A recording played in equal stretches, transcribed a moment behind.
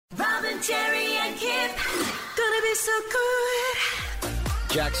Jerry and Kip. Gonna be so good.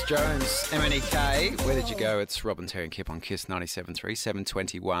 Jax Jones, MNEK. Where did you go? It's Robin, Terry and Kip on KISS 97.3,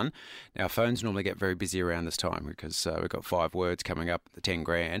 7:21. Now, phones normally get very busy around this time because we've got 5 words coming up, the 10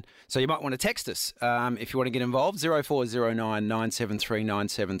 grand. So you might want to text us if you want to get involved, 0409 973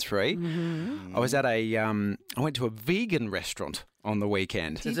 973. I was at I went to a vegan restaurant on the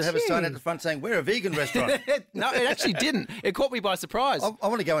weekend. Does it have a sign at the front saying, we're a vegan restaurant? No, it actually didn't. It caught me by surprise. I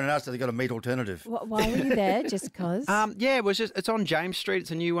want to go in and ask if they've got a meat alternative. Why were you there? Just because? Yeah, it's on James Street.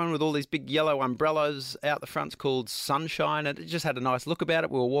 It's a new one with all these big yellow umbrellas out the front. It's called Sunshine. And it just had a nice look about it.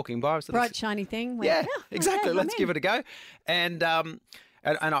 We were walking by. So Bright, shiny thing. Yeah, exactly. Let's give it a go. And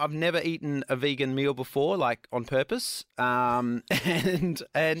I've never eaten a vegan meal before, like on purpose. And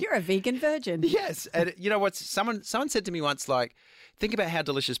You're a vegan virgin. yes. And you know what? Someone said to me once, like, think about how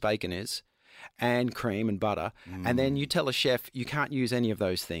delicious bacon is and cream and butter. And then you tell a chef you can't use any of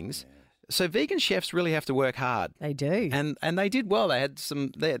those things. So vegan chefs really have to work hard. They do. And they did well. They had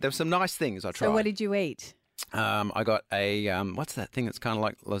there were some nice things I tried. So what did you eat? I got a, what's that thing that's kind of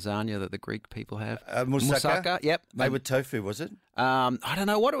like lasagna that the Greek people have? Moussaka? Yep. Made with tofu, was it? I don't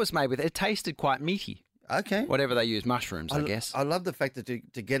know what it was made with. It tasted quite meaty. Okay. Whatever they use, mushrooms, I guess. I love the fact that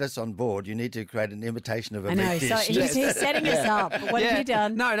to get us on board, you need to create an imitation of a I know. meat So dish. he's setting us up. What have you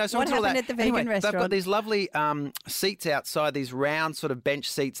done? No. So what happened at the vegan restaurant? They've got these lovely seats outside, these round sort of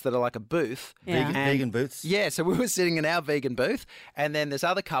bench seats that are like a booth. Yeah. Vegan booths? Yeah, so we were sitting in our vegan booth, and then this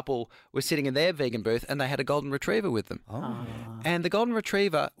other couple was sitting in their vegan booth, and they had a golden retriever with them. Oh. And the golden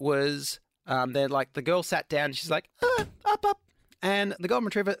retriever was, they're like, the girl sat down, and she's like, up. And the golden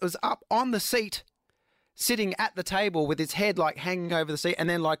retriever was up on the seat, sitting at the table with his head like hanging over the seat, and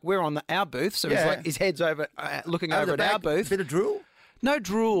then like we're on our booth, so Yeah. he's like his head's over, looking over at our booth. Bit of drool? No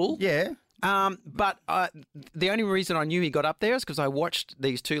drool. Yeah. But the only reason I knew he got up there is because I watched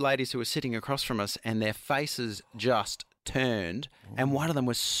these 2 ladies who were sitting across from us, and their faces just turned, and one of them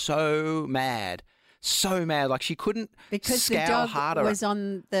was so mad, like she couldn't because the scowl dog harder. was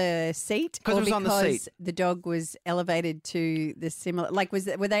on the seat, Because it was on the seat. The dog was elevated to the similar. Like, were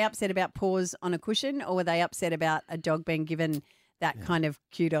they upset about paws on a cushion, or were they upset about a dog being given that kind of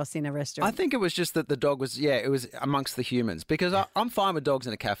kudos in a restaurant? I think it was just that the dog was, it was amongst the humans, because I'm fine with dogs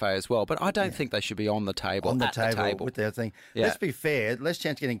in a cafe as well, but I don't think they should be on the table. On the at table with their thing. Yeah. Let's be fair. Less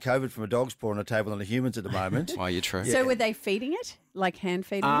chance of getting COVID from a dog's paw on a table than the humans at the moment. Oh, you're true. So were they feeding it, like hand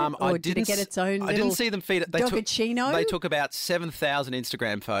feeding it, or did it get its own? I didn't see them feed it. Dogacino? They took about 7,000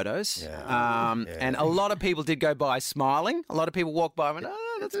 Instagram photos, Yeah. and a lot of people did go by smiling. A lot of people walked by and went,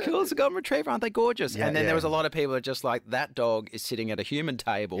 "Oh, that's cool! It's a golden retriever, aren't they gorgeous?" Yeah, and then there yeah. was a lot of people that were just like, "That dog is sitting at a human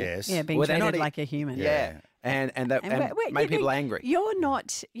table." Yes. Yeah, being where they're treated not like a human. Yeah, and wait, made people angry. You're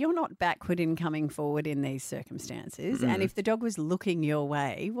not backward in coming forward in these circumstances. And if the dog was looking your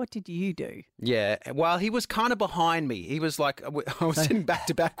way, what did you do? Yeah, well, he was kind of behind me. He was like, I was sitting back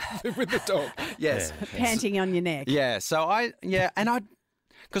to back with the dog. Yes. Panting on your neck. Yeah, so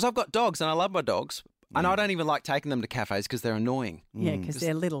because I've got dogs and I love my dogs, and I don't even like taking them to cafes because they're annoying. Yeah, because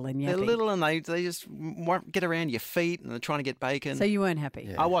they're little and yappy. They're little and they just won't get around your feet, and they're trying to get bacon. So you weren't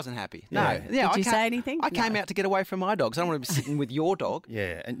happy? I wasn't happy. No. Yeah. Yeah, Did you say anything? I came No. out to get away from my dogs. I don't want to be sitting with your dog.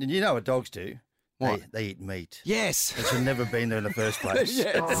 Yeah. And you know what dogs do? What? They eat meat. Yes. They should never have been there in the first place.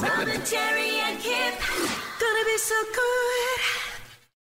 Robin, Jerry and Kip. Gonna be so good.